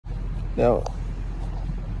Now,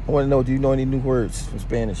 I want to know, do you know any new words from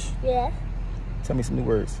Spanish? Yeah. Tell me some new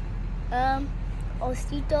words.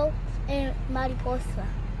 Osito and mariposa.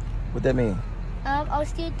 What that mean?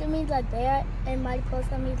 Osito means like bear, and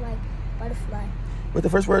mariposa means like butterfly. What the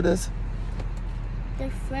first word is? The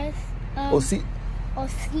first,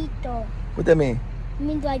 Osito. What that mean? It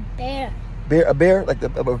means like bear. Bear, a bear? Like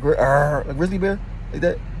like grizzly bear? Like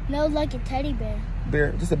that? No, like a teddy bear.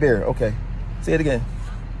 Bear, just a bear, okay. Say it again.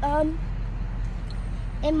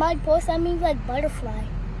 And mariposa means like butterfly.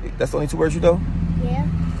 That's the only two words you know? Yeah.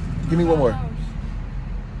 Give me one more. House.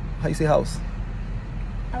 How you say house?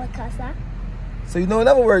 A la casa. So you know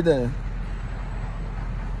another word then.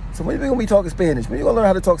 So when you gonna be talking Spanish? When you gonna learn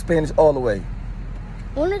how to talk Spanish all the way?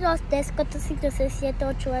 1, 2, 3, 4, 5, 6, 7, 8,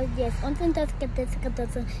 9, 10, 11, 12, 13,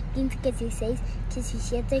 14, 15, 16,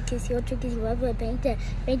 17, 18, 19, 20,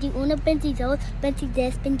 21, 22,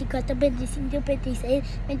 23, 24, 25,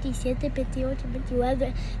 26, 27,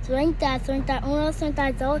 28,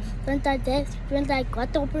 29, 30,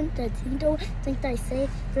 31, 32, 33, 34, 35,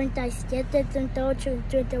 36, 37, 38,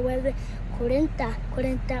 39, 40,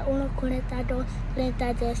 41, 42,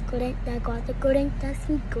 43, 44,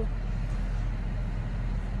 45.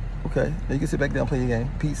 Okay, now you can sit back down and play your game.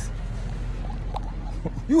 Peace.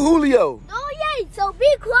 You Julio. Oh, yeah, so be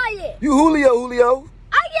quiet. You Julio.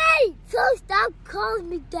 Okay, so stop calling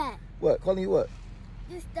me that. What? Calling you what?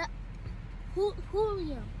 Just stop.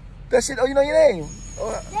 Julio. That shit, oh, you know your name.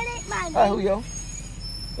 Oh, That ain't my name. hi, Julio.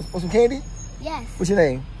 Want some candy? Yes. What's your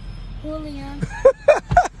name? Julio.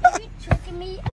 Are you tricking me?